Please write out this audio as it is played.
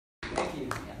Thank you.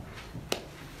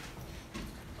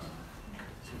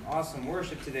 Some awesome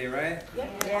worship today, right?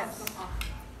 Yep. Yes.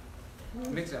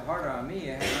 Makes it harder on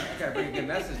me. I got to bring a good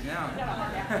message now.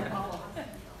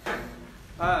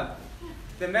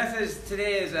 The message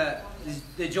today is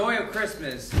the joy of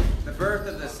Christmas, the birth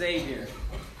of the Savior.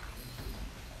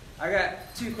 I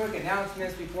got two quick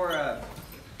announcements before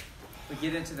we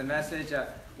get into the message.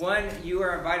 One, you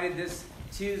are invited this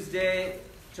Tuesday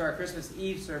to our Christmas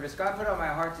Eve service. God put on my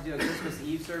heart to do a Christmas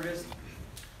Eve service.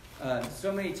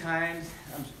 So many times,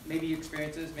 maybe you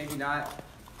experience this, maybe not.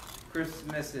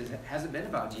 Christmas hasn't been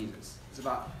about Jesus. It's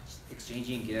about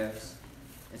exchanging gifts.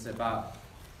 It's about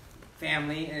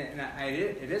family, and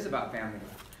it is about family.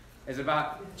 It's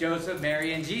about Joseph,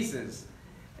 Mary, and Jesus.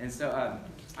 And so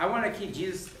I want to keep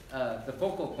Jesus the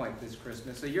focal point this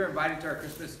Christmas. So you're invited to our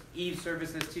Christmas Eve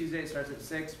service this Tuesday. It starts at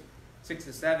 6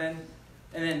 to 7.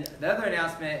 And then the other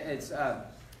announcement, it's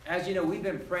as you know, we've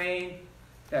been praying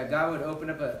that God would open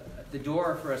up the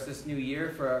door for us this new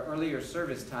year for our earlier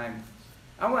service time.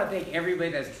 I want to thank everybody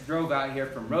that's drove out here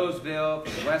from Roseville,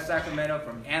 from West Sacramento,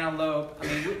 from Antelope. I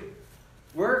mean,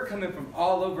 we're coming from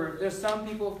all over. There's some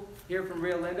people here from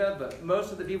Rio Linda, but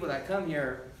most of the people that come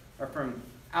here are from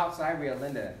outside Rio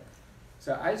Linda.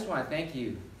 So I just want to thank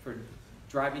you for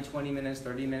driving 20 minutes,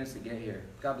 30 minutes to get here.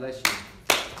 God bless you.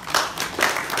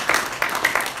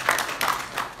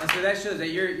 And so that shows that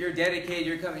you're dedicated.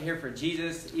 You're coming here for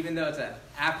Jesus, even though it's an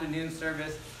afternoon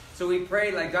service. So we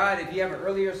pray, like, God, if you have an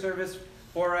earlier service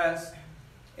for us,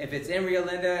 if it's in Rio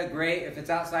Linda, great. If it's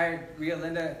outside Rio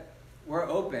Linda, we're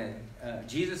open.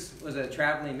 Jesus was a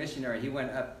traveling missionary. He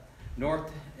went up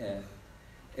north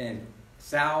and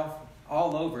south,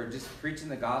 all over, just preaching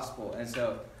the gospel. And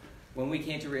so when we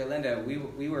came to Rio Linda,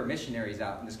 we were missionaries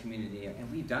out in this community,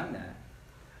 and we've done that.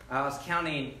 I was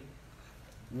counting,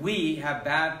 we have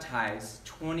baptized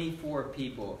 24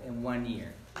 people in 1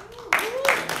 year.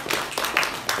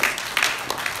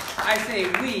 I say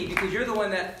we because you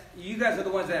guys are the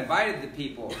ones that invited the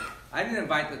people. I didn't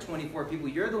invite the 24 people.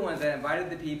 You're the ones that invited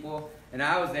the people, and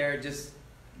I was there just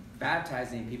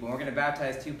baptizing people. We're going to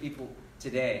baptize 2 people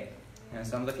today. And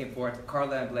so I'm looking forward to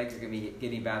Carla and Blake are going to be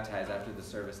getting baptized after the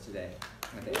service today.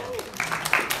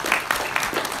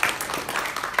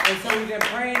 And so we've been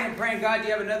praying and praying, God, do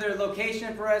you have another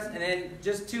location for us? And then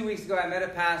just 2 weeks ago, I met a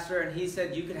pastor, and he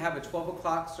said you could have a 12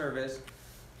 o'clock service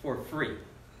for free.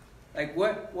 Like,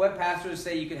 what pastors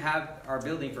say you could have our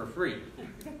building for free?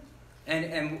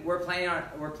 And we're planning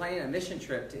a mission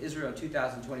trip to Israel in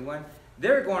 2021.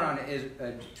 They're going on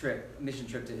a mission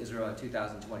trip to Israel in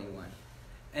 2021.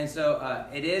 And so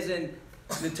it is in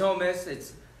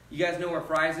Natomas. You guys know where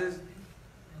Fry's is?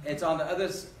 It's on the other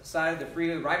side of the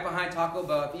freeway, right behind Taco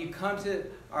Bell. If you come to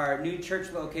our new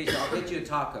church location, I'll get you a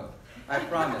taco. I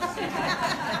promise.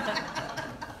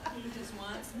 Just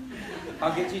once.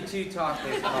 I'll get you 2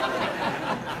 tacos.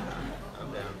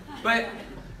 I'm down. But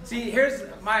see, here's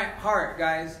my heart,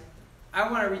 guys. I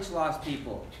want to reach lost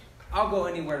people. I'll go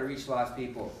anywhere to reach lost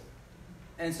people.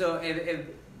 And so if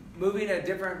moving to a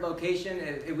different location,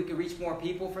 if we could reach more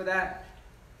people for that,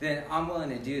 then I'm willing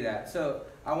to do that. So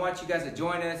I want you guys to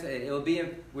join us.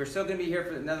 We're still going to be here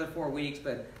for another 4 weeks,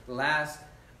 but the last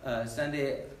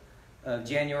Sunday of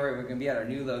January, we're going to be at our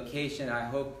new location. I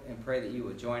hope and pray that you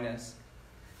will join us.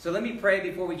 So let me pray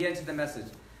before we get into the message.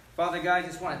 Father God, I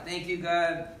just want to thank you,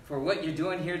 God, for what you're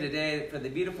doing here today, for the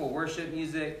beautiful worship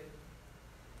music,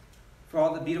 for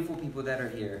all the beautiful people that are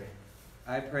here.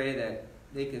 I pray that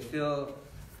they could feel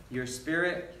your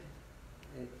spirit.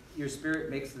 Your spirit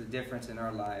makes the difference in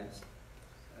our lives.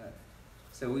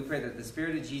 So we pray that the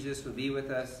Spirit of Jesus will be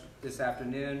with us this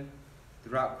afternoon,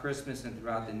 throughout Christmas and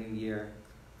throughout the new year.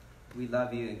 We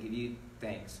love you and give you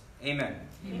thanks. Amen.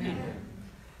 Amen.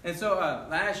 And so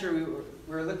last year we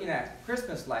were looking at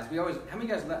Christmas lights. How many of you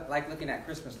guys like looking at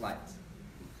Christmas lights?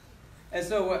 And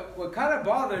so what kind of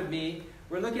bothered me,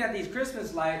 we're looking at these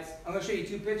Christmas lights. I'm going to show you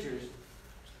 2 pictures.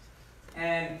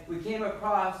 And we came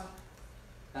across,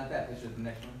 not that picture, the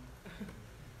next one.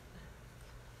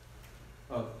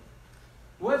 Oh.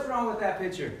 What's wrong with that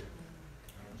picture?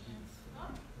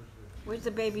 Where's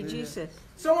the baby Jesus?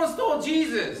 Someone stole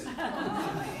Jesus.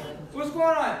 What's going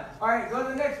on? All right, go to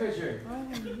the next picture.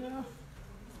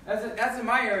 That's in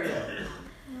my area.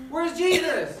 Where's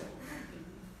Jesus?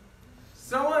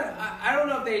 Someone, I don't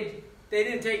know if they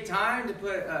didn't take time to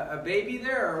put a baby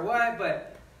there or what,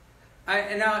 but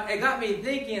now it got me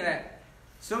thinking that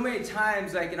so many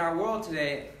times, like in our world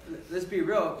today, let's be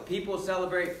real, people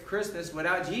celebrate Christmas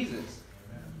without Jesus.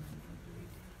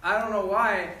 I don't know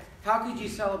why. How could you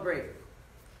celebrate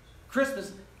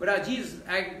Christmas without Jesus?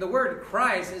 The word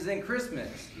Christ is in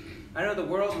Christmas. I know the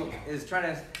world is trying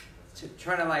to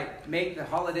trying to like make the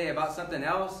holiday about something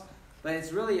else, but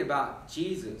it's really about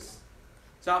Jesus.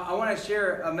 So I want to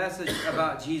share a message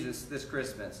about Jesus this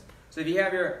Christmas. So if you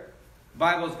have your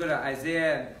Bibles, go to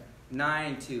Isaiah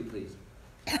 9:2, please.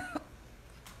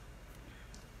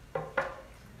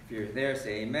 If you're there,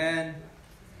 say amen.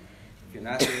 If you're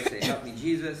not there, say help me,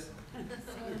 Jesus.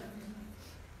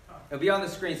 It'll be on the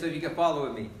screen, so if you can follow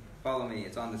with me. Follow me,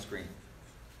 it's on the screen.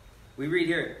 We read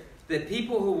here, the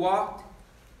people who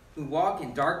walk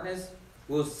in darkness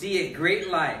will see a great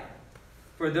light.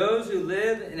 For those who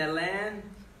live in a land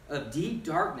of deep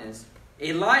darkness,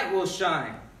 a light will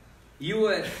shine. You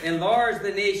will enlarge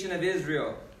the nation of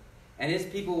Israel, and its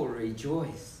people will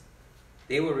rejoice.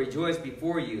 They will rejoice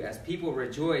before you as people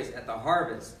rejoice at the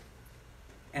harvest,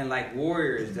 and like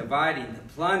warriors dividing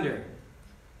the plunder.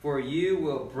 For you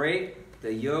will break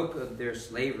the yoke of their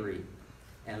slavery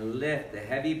and lift the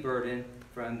heavy burden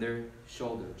from their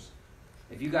shoulders.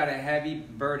 If you got a heavy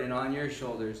burden on your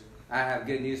shoulders, I have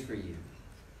good news for you.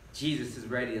 Jesus is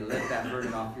ready to lift that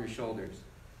burden off your shoulders.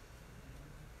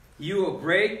 You will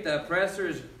break the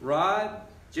oppressor's rod,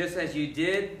 just as you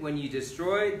did when you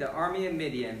destroyed the army of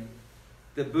Midian.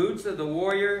 The boots of the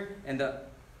warrior and the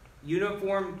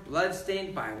uniform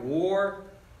bloodstained by war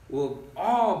will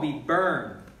all be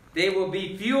burned. They will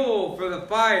be fuel for the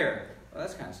fire. Well,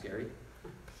 that's kind of scary.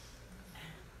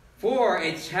 For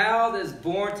a child is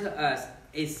born to us,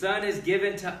 a son is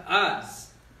given to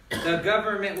us. The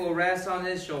government will rest on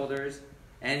his shoulders,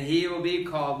 and he will be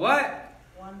called what?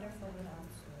 Wonderful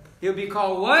Counselor. He'll be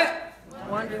called what?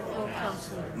 Wonderful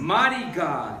Counselor. Mighty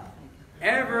God,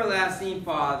 everlasting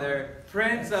Father,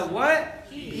 Prince of what?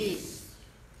 Peace.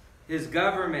 His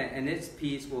government and its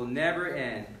peace will never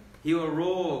end. He will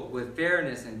rule with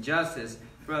fairness and justice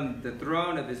from the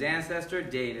throne of his ancestor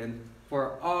David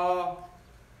for all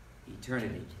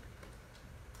eternity.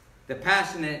 The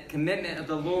passionate commitment of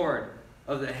the Lord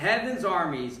of the heavens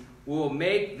armies will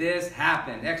make this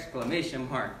happen! Exclamation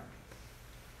mark.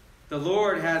 The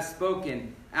Lord has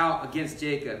spoken out against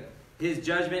Jacob. His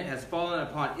judgment has fallen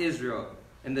upon Israel.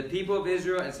 And the people of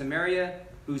Israel and Samaria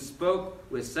who spoke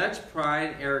with such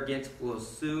pride and arrogance will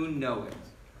soon know it.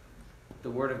 The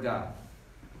word of God.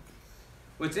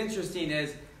 What's interesting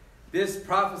is this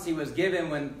prophecy was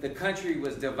given when the country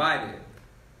was divided.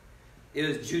 It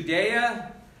was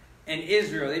Judea and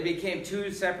Israel. They became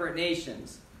two separate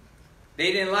nations.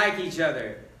 They didn't like each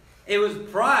other. It was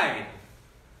pride.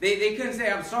 They couldn't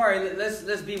say, I'm sorry,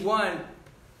 let's be one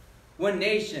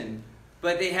nation.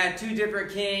 But they had two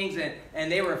different kings,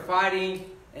 and they were fighting.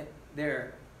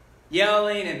 They're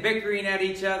yelling and bickering at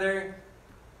each other.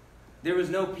 There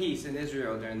was no peace in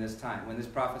Israel during this time when this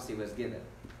prophecy was given.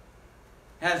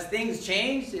 Has things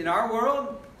changed in our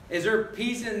world? Is there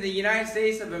peace in the United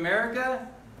States of America?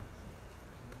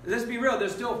 Let's be real. They're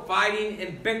still fighting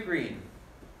and bickering.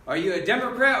 Are you a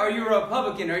Democrat or are you a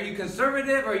Republican? Are you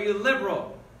conservative or are you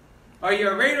liberal? Are you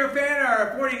a Raider fan or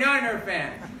a 49er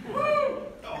fan?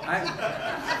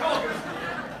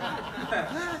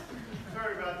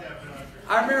 Sorry about that,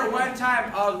 I remember one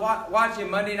time I was watching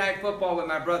Monday Night Football with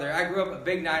my brother. I grew up a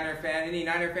big Niner fan. Any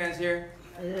Niner fans here?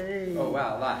 Hey. Oh,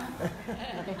 wow, a lot.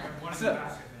 So,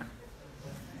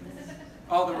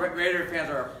 all the Raider fans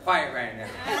are a fight right now.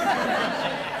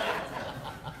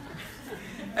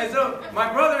 And so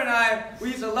my brother and I, we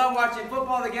used to love watching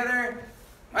football together.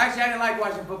 Actually, I didn't like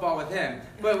watching football with him.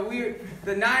 But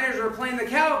the Niners were playing the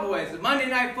Cowboys. Monday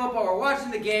Night Football, we're watching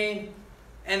the game.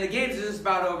 And the game's just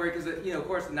about over because, of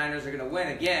course, the Niners are going to win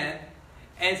again.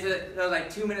 And so there was like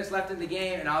 2 minutes left in the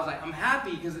game. And I was like, I'm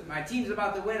happy because my team's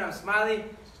about to win. I'm smiling.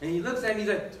 And he looks at me.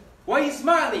 He's like, why are you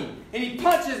smiling? And he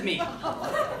punches me.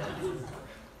 I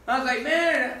was like,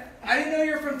 man, I didn't know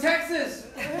you were from Texas.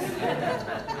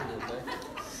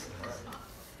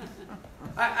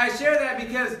 I share that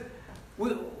because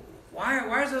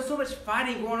why is there so much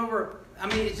fighting going over? I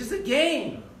mean, it's just a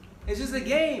game. It's just a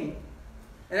game.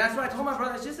 And that's what I told my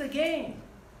brother. It's just a game.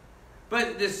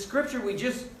 But the scripture we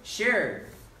just shared,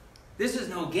 this is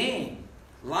no game.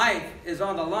 Life is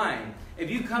on the line.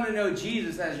 If you come to know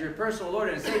Jesus as your personal Lord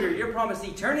and Savior, you're promised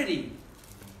eternity.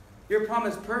 You're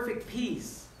promised perfect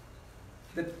peace.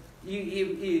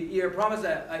 You're promised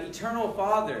an eternal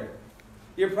Father.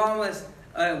 You're promised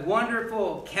a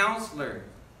wonderful counselor.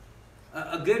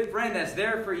 A good friend that's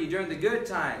there for you during the good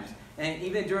times. And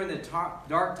even during the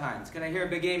dark times. Can I hear a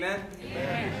big amen?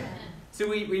 Amen. So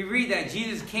we read that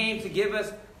Jesus came to give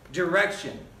us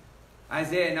direction.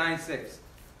 Isaiah 9:6.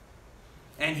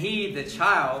 And he, the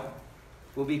child,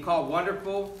 will be called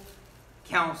Wonderful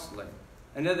Counselor.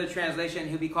 Another translation,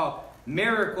 he'll be called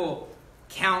Miracle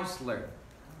Counselor.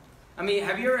 I mean,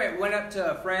 have you ever went up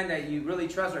to a friend that you really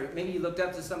trust, or maybe you looked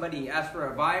up to somebody and you asked for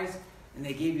advice, and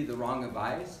they gave you the wrong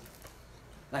advice?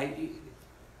 Like,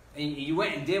 and you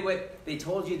went and did what they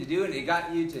told you to do, and it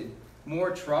got you to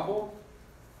more trouble?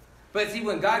 But see,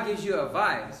 when God gives you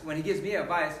advice, when He gives me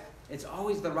advice, it's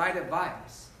always the right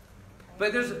advice.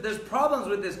 But there's problems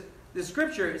with this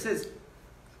scripture. It says,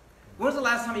 when was the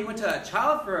last time you went to a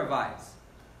child for advice?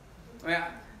 I mean,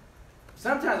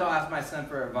 sometimes I'll ask my son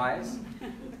for advice.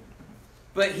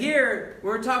 But here,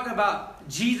 we're talking about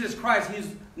Jesus Christ. He's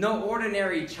no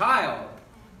ordinary child.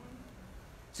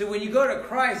 So when you go to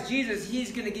Christ, Jesus,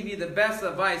 He's going to give you the best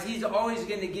advice. He's always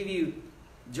going to give you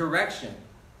direction.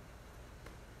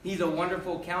 He's a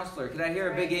wonderful counselor. Could I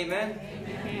hear a big amen?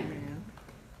 Amen.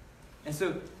 And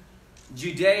so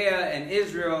Judea and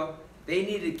Israel, they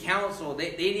needed counsel.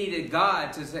 They needed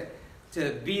God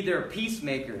to be their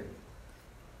peacemaker.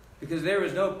 Because there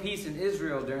was no peace in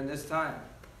Israel during this time.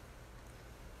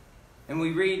 And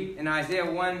we read in Isaiah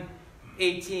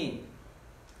 1:18,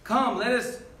 "Come, let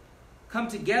us come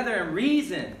together and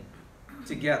reason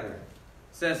together,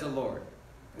 says the Lord."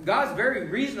 God's very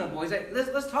reasonable. He's like,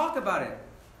 let's talk about it.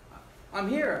 I'm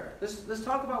here. Let's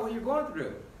talk about what you're going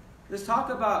through. Let's talk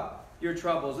about your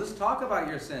troubles. Let's talk about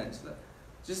your sins.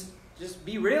 Just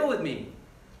be real with me.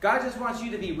 God just wants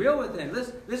you to be real with Him.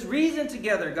 Let's reason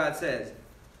together, God says.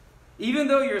 Even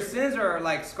though your sins are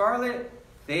like scarlet,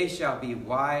 they shall be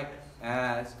white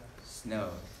as snow.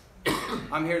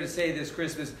 I'm here to say this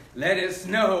Christmas, let it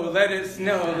snow, let it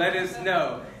snow, let it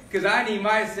snow. Because I need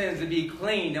my sins to be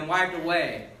cleaned and wiped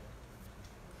away.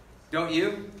 Don't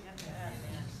you?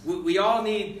 We all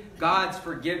need God's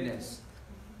forgiveness.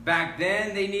 Back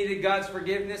then they needed God's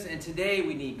forgiveness, and today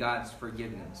we need God's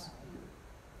forgiveness.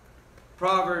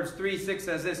 Proverbs 3:6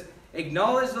 says this,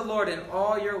 "Acknowledge the Lord in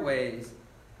all your ways,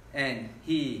 and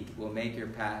He will make your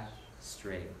path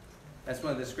straight." That's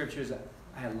one of the scriptures that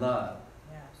I love.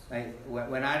 Like,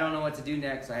 when I don't know what to do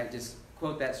next, I just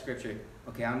quote that scripture.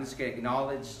 Okay, I'm just going to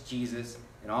acknowledge Jesus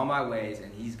in all my ways,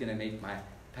 and He's going to make my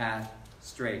path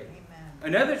straight. Amen.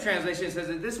 Another translation says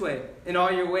it this way, "In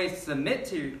all your ways, submit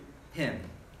to Him,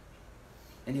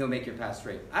 and He'll make your path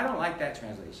straight." I don't like that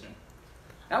translation.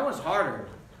 That one's harder.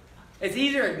 It's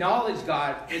easier to acknowledge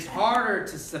God. It's harder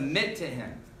to submit to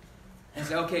Him and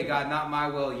say, okay, God, not my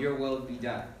will, your will be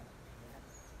done.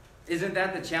 Isn't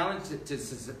that the challenge, to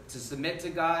submit to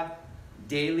God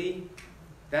daily?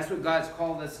 That's what God's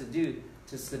called us to do,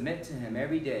 to submit to Him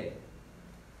every day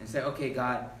and say, okay,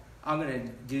 God, I'm going to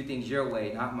do things your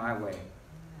way, not my way.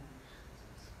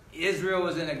 Israel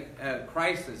was in a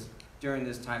crisis during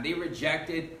this time. They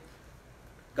rejected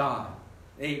God.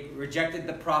 They rejected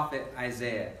the prophet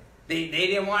Isaiah. They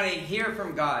didn't want to hear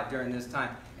from God during this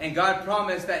time. And God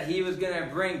promised that He was going to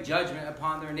bring judgment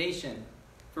upon their nation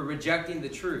for rejecting the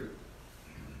truth.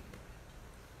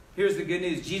 Here's the good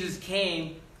news. Jesus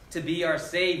came to be our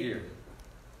Savior.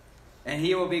 And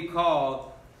He will be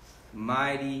called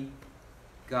Mighty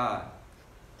God.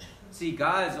 See,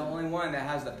 God is the only one that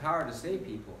has the power to save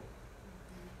people.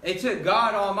 It took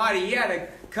God Almighty. He had to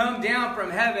come down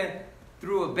from heaven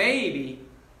through a baby.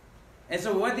 And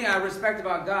so one thing I respect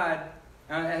about God,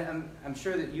 and I'm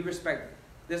sure that you respect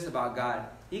this about God,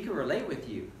 He can relate with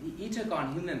you. He took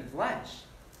on human flesh.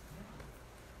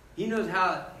 He knows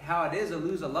how it is to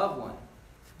lose a loved one.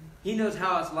 He knows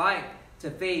how it's like to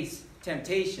face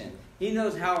temptation. He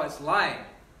knows how it's like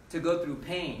to go through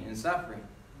pain and suffering.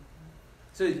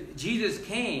 So Jesus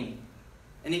came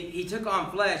and He took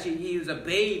on flesh. He was a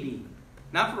baby.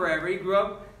 Not forever. He grew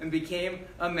up and became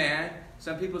a man.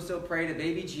 Some people still pray to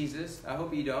baby Jesus. I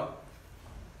hope you don't.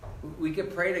 We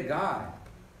could pray to God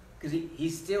because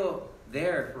He's still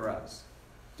there for us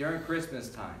during Christmas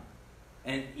time.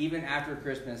 And even after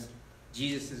Christmas,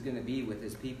 Jesus is going to be with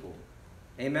His people.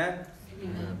 Amen?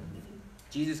 Amen.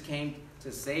 Jesus came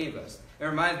to save us. It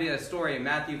reminds me of a story in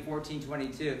Matthew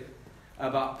 14:22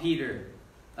 about Peter.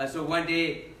 So one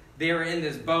day they were in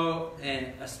this boat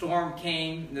and a storm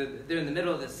came. They're in the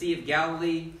middle of the Sea of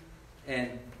Galilee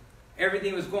and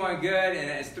everything was going good. And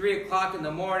it's 3 o'clock in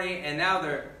the morning and now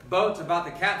their boat's about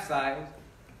to capsize.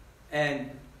 And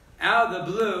out of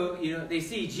the blue, they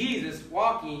see Jesus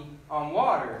walking on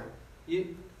water.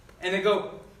 And they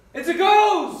go, "It's a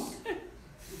ghost!"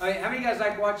 How many of you guys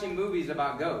like watching movies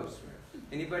about ghosts?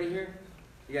 Anybody here?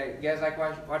 You guys like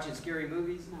watching scary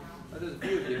movies? Oh, there's a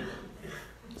few of you.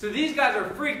 So these guys are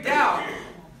freaked out.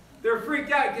 They're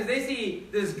freaked out because they see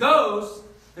this ghost.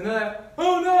 And they're like,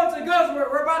 "Oh no, it's a ghost.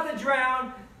 We're about to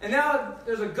drown." And now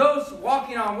there's a ghost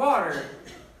walking on water.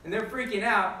 And they're freaking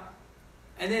out.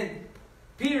 And then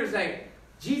Peter's like,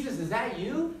 "Jesus, is that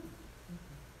you?"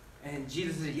 And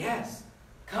Jesus said, "Yes.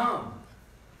 come.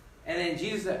 And then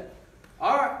Jesus said,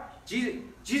 all right, Jesus,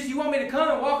 you want me to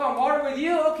come and walk on water with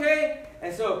you? Okay.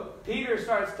 And so Peter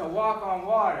starts to walk on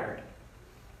water.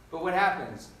 But what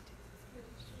happens?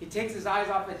 He takes his eyes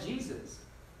off of Jesus.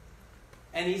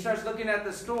 And he starts looking at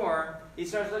the storm. He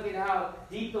starts looking at how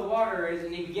deep the water is,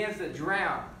 and he begins to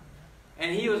drown.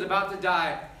 And he was about to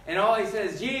die. And all he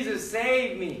says, Jesus,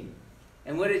 save me.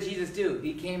 And what did Jesus do?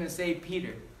 He came and saved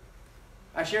Peter.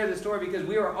 I share this story because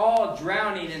we were all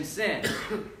drowning in sin.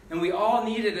 And we all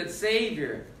needed a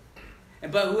Savior.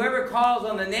 But whoever calls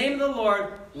on the name of the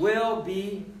Lord will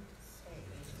be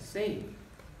saved.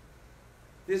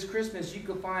 This Christmas, you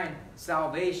could find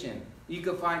salvation. You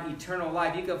could find eternal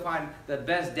life. You could find the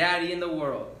best daddy in the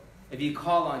world if you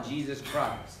call on Jesus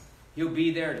Christ. He'll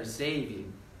be there to save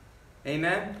you.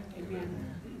 Amen?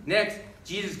 Amen. Next,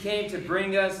 Jesus came to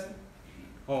bring us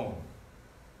home.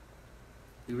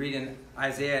 We read in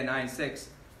Isaiah 9:6,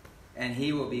 and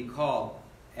he will be called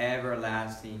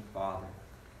Everlasting Father.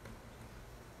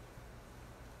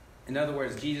 In other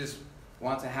words, Jesus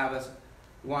wants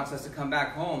us to come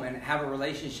back home and have a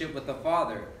relationship with the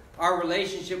Father. Our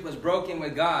relationship was broken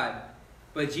with God,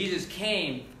 but Jesus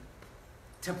came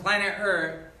to planet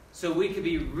Earth so we could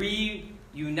be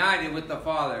reunited with the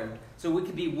Father, so we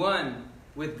could be one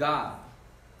with God.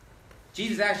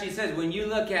 Jesus actually says, when you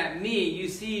look at me, you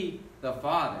see the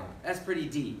Father. That's pretty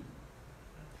deep.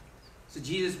 So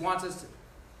Jesus wants us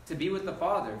to be with the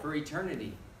Father for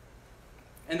eternity.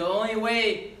 And the only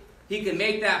way he can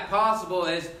make that possible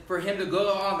is for him to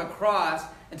go on the cross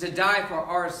and to die for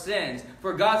our sins.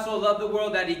 For God so loved the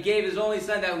world that he gave his only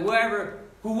Son, that whoever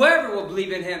will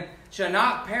believe in him shall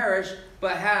not perish,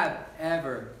 but have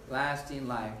everlasting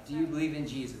life. Do you believe in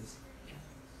Jesus?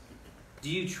 Do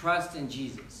you trust in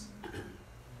Jesus?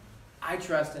 I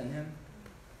trust in him.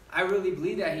 I really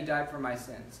believe that he died for my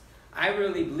sins. I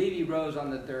really believe he rose on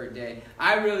the third day.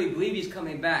 I really believe he's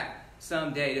coming back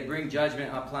someday to bring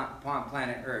judgment upon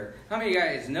planet Earth. How many of you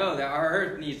guys know that our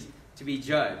Earth needs to be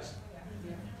judged?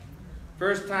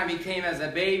 First time he came as a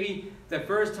baby, the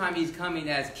first time he's coming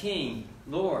as King,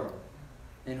 Lord,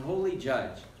 and Holy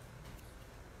Judge.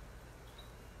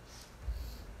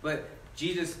 But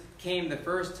Jesus came the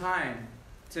first time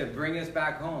to bring us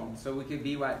back home so we could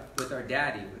be with our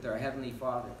daddy, with our Heavenly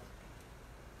Father.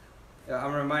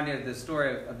 I'm reminded of the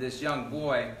story of this young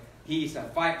boy. He used to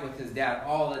fight with his dad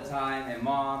all the time and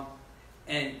mom.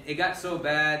 And it got so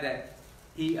bad that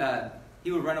he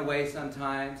would run away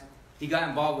sometimes. He got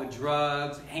involved with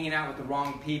drugs, hanging out with the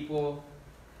wrong people.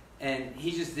 And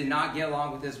he just did not get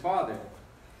along with his father.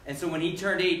 And so when he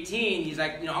turned 18, he's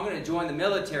like, I'm going to join the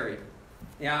military.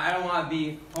 I don't want to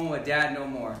be home with dad no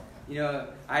more.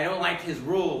 I don't like his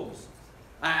rules.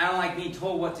 I don't like being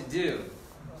told what to do.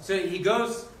 So he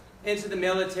goes into the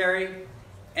military,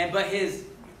 but his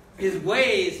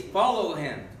ways follow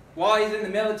him. While he's in the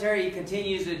military, he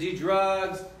continues to do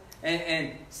drugs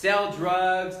and sell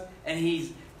drugs, and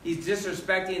he's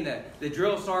disrespecting the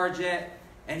drill sergeant,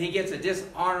 and he gets a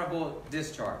dishonorable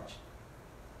discharge.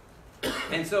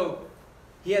 And so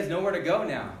he has nowhere to go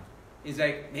now. He's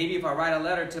like, maybe if I write a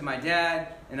letter to my dad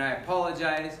and I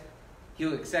apologize,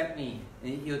 he'll accept me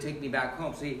and he'll take me back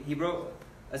home. So he wrote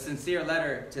a sincere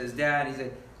letter to his dad. He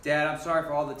said, Dad, I'm sorry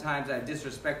for all the times I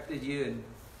disrespected you and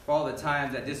for all the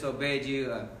times I disobeyed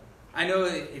you. I know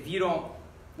if you don't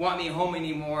want me home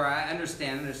anymore, I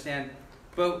understand.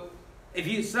 But if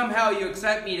you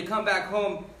accept me to come back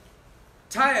home,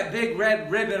 tie a big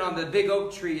red ribbon on the big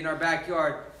oak tree in our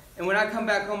backyard. And when I come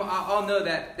back home, I'll know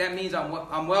that means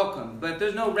I'm welcome. But if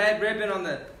there's no red ribbon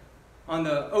on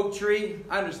the oak tree,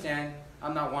 I understand.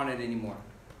 I'm not wanted anymore.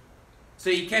 So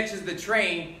he catches the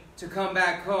train to come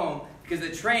back home, because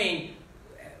the train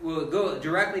will go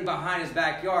directly behind his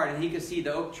backyard and he can see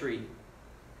the oak tree.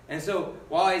 And so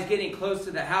while he's getting close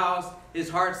to the house, his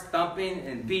heart's thumping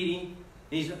and beating.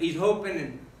 He's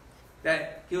hoping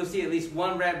that he'll see at least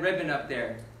one red ribbon up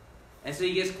there. And so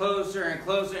he gets closer and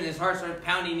closer, and his heart starts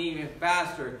pounding even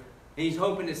faster. And he's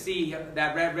hoping to see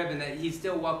that red ribbon, that he's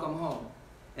still welcome home.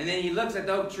 And then he looks at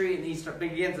the oak tree and he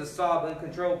begins to sob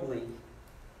uncontrollably.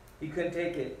 He couldn't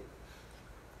take it,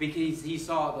 because he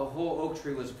saw the whole oak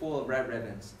tree was full of red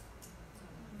ribbons.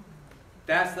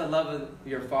 That's the love of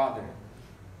your Father.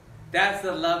 That's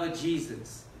the love of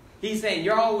Jesus. He's saying,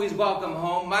 you're always welcome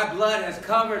home. My blood has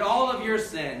covered all of your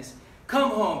sins.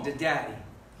 Come home to Daddy.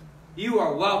 You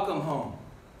are welcome home.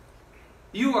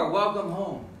 You are welcome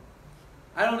home.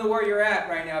 I don't know where you're at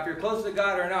right now, if you're close to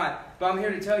God or not, but I'm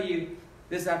here to tell you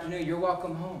this afternoon, you're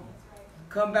welcome home.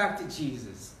 Come back to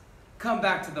Jesus. Come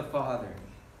back to the Father.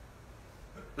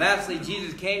 Lastly,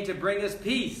 Jesus came to bring us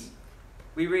peace.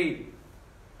 We read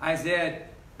Isaiah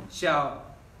shall,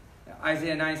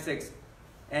 Isaiah 9:6,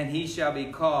 and he shall be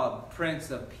called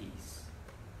Prince of Peace.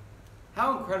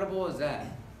 How incredible is that?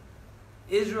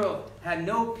 Israel had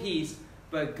no peace,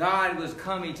 but God was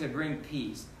coming to bring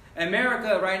peace.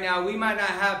 America right now, we might not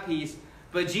have peace,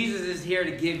 but Jesus is here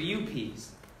to give you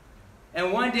peace.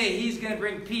 And one day he's going to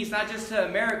bring peace, not just to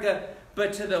America,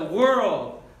 but to the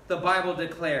world, the Bible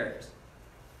declares.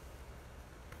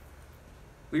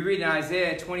 We read in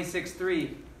Isaiah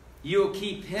 26:3, you will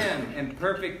keep him in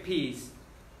perfect peace,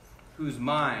 whose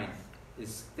mind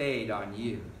is stayed on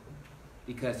you,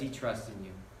 because he trusts in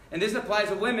you. And this applies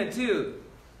to women too.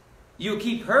 You'll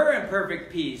keep her in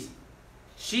perfect peace,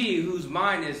 she whose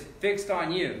mind is fixed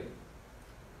on you.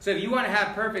 So if you want to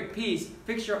have perfect peace,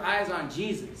 fix your eyes on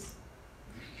Jesus.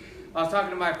 I was talking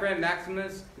to my friend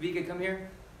Maximus, if he could come here.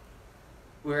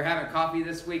 We were having coffee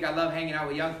this week. I love hanging out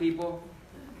with young people.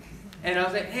 And I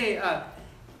was like, hey, I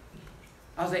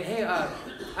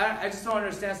just don't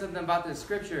understand something about this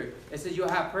scripture. It says you'll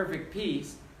have perfect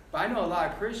peace. But I know a lot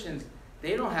of Christians,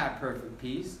 they don't have perfect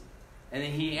peace. And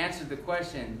then he answered the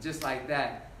question just like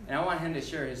that. And I want him to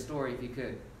share his story if he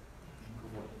could.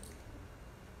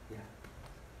 Yeah.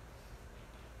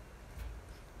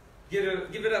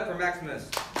 Give it up for Maximus.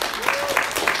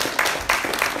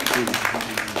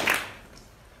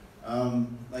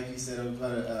 Like he said, it was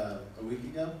about a week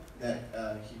ago that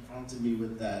he prompted me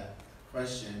with that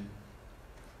question: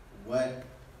 what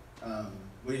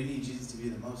do you need Jesus to be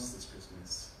the most this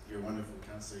Christmas? Your wonderful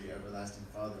counselor, your everlasting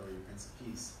Father, or your Prince of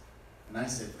Peace? And I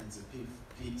said Prince of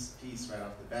Peace right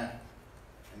off the bat.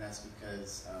 And that's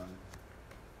because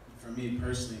for me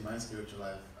personally, my spiritual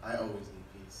life, I always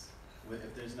need peace.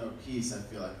 If there's no peace, I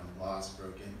feel like I'm lost,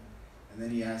 broken. And then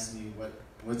he asked me,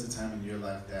 what's the time in your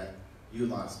life that you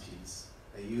lost peace,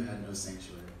 that you had no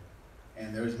sanctuary?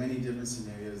 And there was many different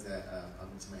scenarios that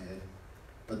popped into my head.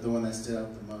 But the one that stood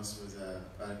out the most was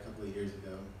about a couple of years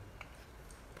ago.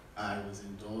 I was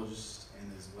indulged in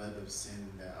this web of sin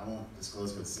that I won't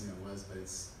disclose what sin it was, but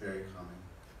it's very common.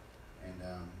 And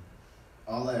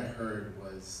all I heard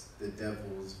was the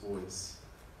devil's voice.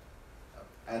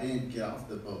 I didn't get off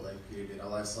the boat like Peter did.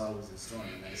 All I saw was the storm,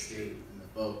 and I stayed in the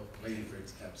boat waiting for it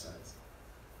to capsize.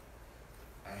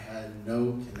 I had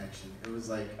no connection. It was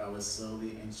like I was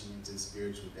slowly inching into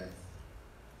spiritual death.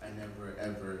 I never,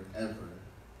 ever, ever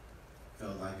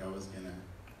felt like I was going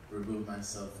to remove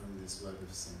myself from this web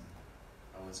of sin.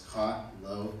 I was caught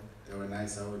low. There were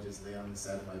nights I would just lay on the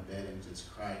side of my bed and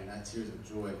just cry, not tears of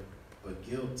joy, but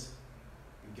guilt.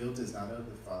 And guilt is not of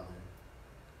the Father.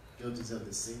 Guilt is of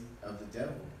the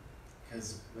devil.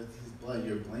 Because with his blood,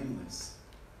 you're blameless.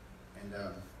 And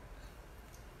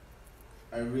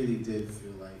I really did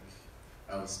feel like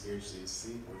I was spiritually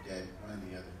asleep or dead, one or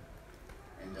the other.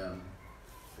 And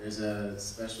there's a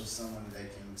special someone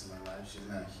that came into my life. She's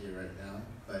not here right now,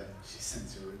 but she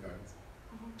sends her regards.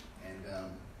 And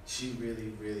she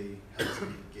really, really helped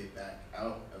me get back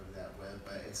out of that web.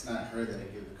 But it's not her that I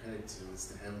give the credit to, it's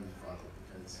the Heavenly Father.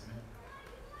 Because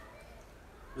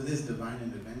with his divine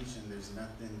intervention, there's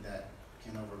nothing that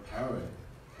can overpower it.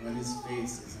 When his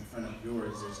face is in front of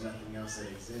yours, there's nothing else that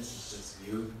exists. It's just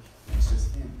you, and it's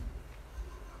just him.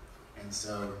 And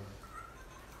so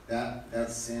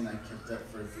that sin I kept up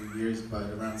for a few years, but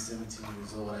around 17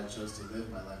 years old, I chose to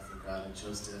live my life for God and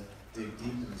chose to dig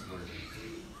deep in his word.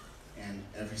 And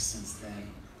ever since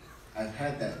then, I've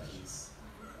had that peace.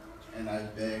 And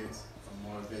I've begged for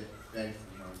more of it, begged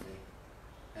for more of it.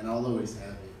 And I'll always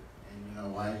have it. And you know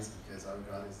why? It's because our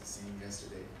God is the same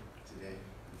yesterday, today,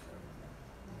 and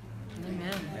forever.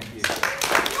 Amen. Thank you.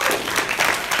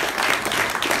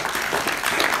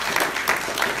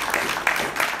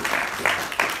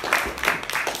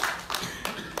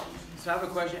 So I have a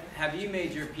question. Have you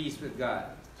made your peace with God?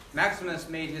 Maximus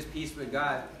made his peace with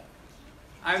God.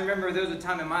 I remember there was a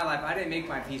time in my life I didn't make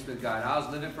my peace with God. I was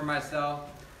living for myself.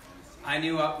 I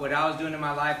knew what I was doing in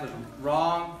my life was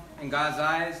wrong in God's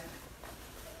eyes.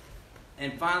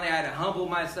 And finally I had to humble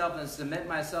myself and submit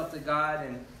myself to God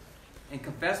and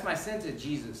confess my sin to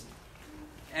Jesus.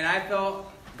 And I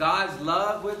felt God's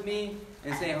love with me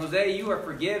and saying, Jose, you are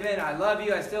forgiven. I love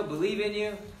you. I still believe in you.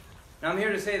 And I'm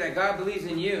here to say that God believes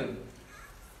in you.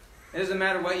 It doesn't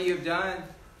matter what you've done.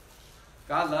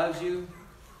 God loves you.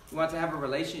 He wants to have a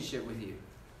relationship with you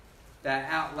that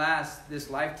outlasts this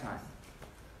lifetime.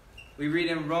 We read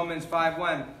in Romans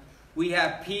 5:1, we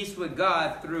have peace with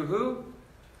God through who?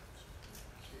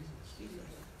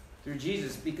 Through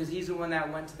Jesus, because he's the one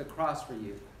that went to the cross for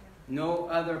you. No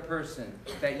other person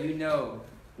that you know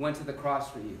went to the cross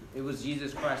for you. It was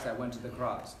Jesus Christ that went to the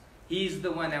cross. He's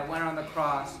the one that went on the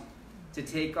cross to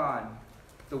take on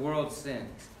the world's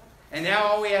sins. And now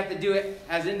all we have to do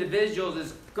as individuals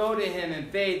is go to him in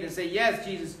faith and say, yes,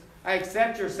 Jesus, I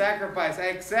accept your sacrifice. I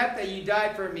accept that you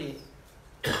died for me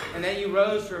and that you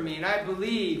rose for me. And I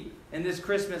believe in this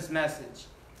Christmas message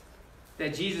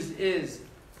that Jesus is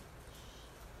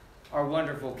our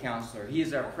wonderful counselor. He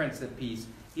is our Prince of Peace.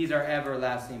 He's our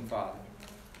everlasting Father.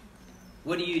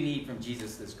 What do you need from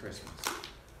Jesus this Christmas?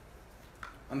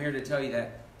 I'm here to tell you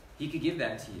that he could give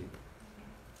that to you.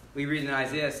 We read in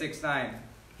Isaiah 6:9,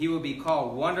 he will be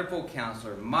called Wonderful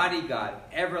Counselor, Mighty God,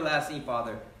 Everlasting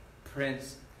Father,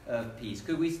 Prince of Peace.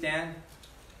 Could we stand?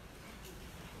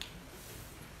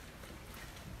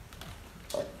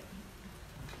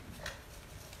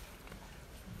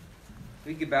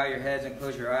 You could bow your heads and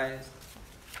close your eyes.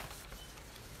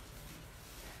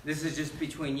 This is just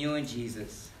between you and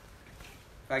Jesus.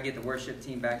 If I get the worship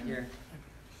team back here.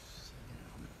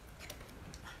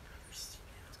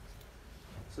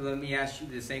 So let me ask you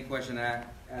the same question I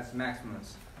asked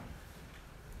Maximus.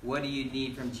 What do you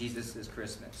need from Jesus this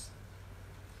Christmas?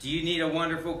 Do you need a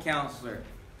wonderful counselor?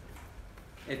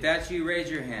 If that's you, raise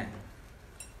your hand.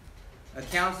 A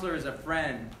counselor is a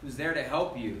friend who's there to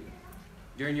help you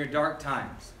during your dark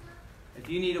times. If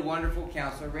you need a wonderful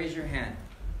counselor, raise your hand.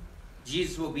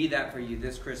 Jesus will be that for you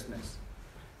this Christmas.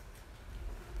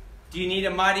 Do you need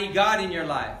a mighty God in your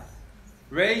life?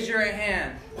 Raise your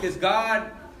hand, because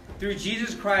God, through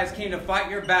Jesus Christ, came to fight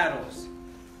your battles.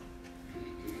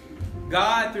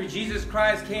 God, through Jesus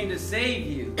Christ, came to save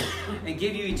you and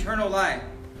give you eternal life.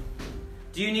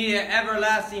 Do you need an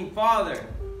everlasting Father?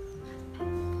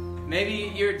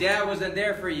 Maybe your dad wasn't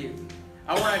there for you.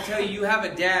 I want to tell you, you have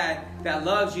a dad that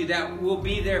loves you, that will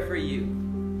be there for you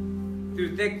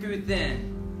through thick, through thin.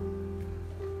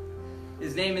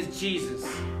 His name is Jesus.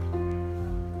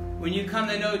 When you come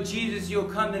to know Jesus, you'll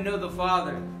come to know the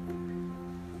Father.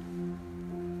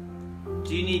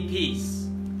 Do you need peace?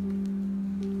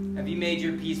 Have you made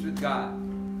your peace with God?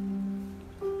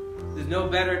 There's no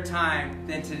better time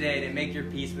than today to make your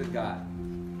peace with God.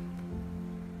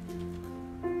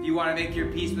 If you want to make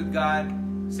your peace with God,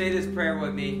 say this prayer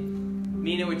with me.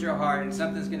 Mean it with your heart, and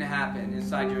something's going to happen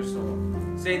inside your soul.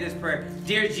 Say this prayer.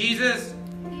 Dear Jesus,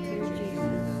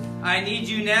 I need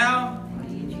you now.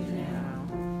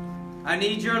 I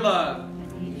need your love.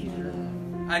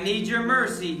 I need your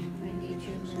mercy.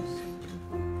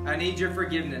 I need your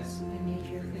forgiveness.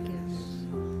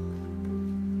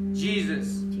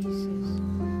 Jesus,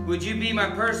 would you be my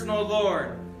personal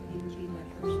Lord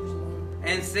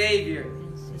and Savior?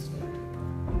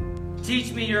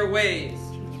 Teach me your ways.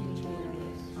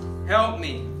 Help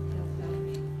me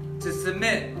to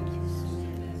submit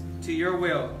to your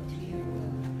will.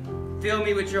 Fill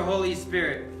me with your Holy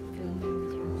Spirit.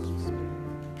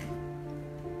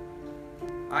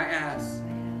 I ask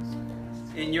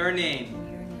in your name.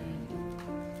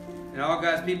 And all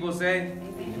God's people say,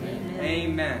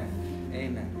 amen.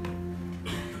 Amen.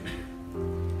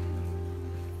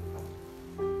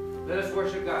 Let us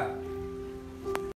worship God.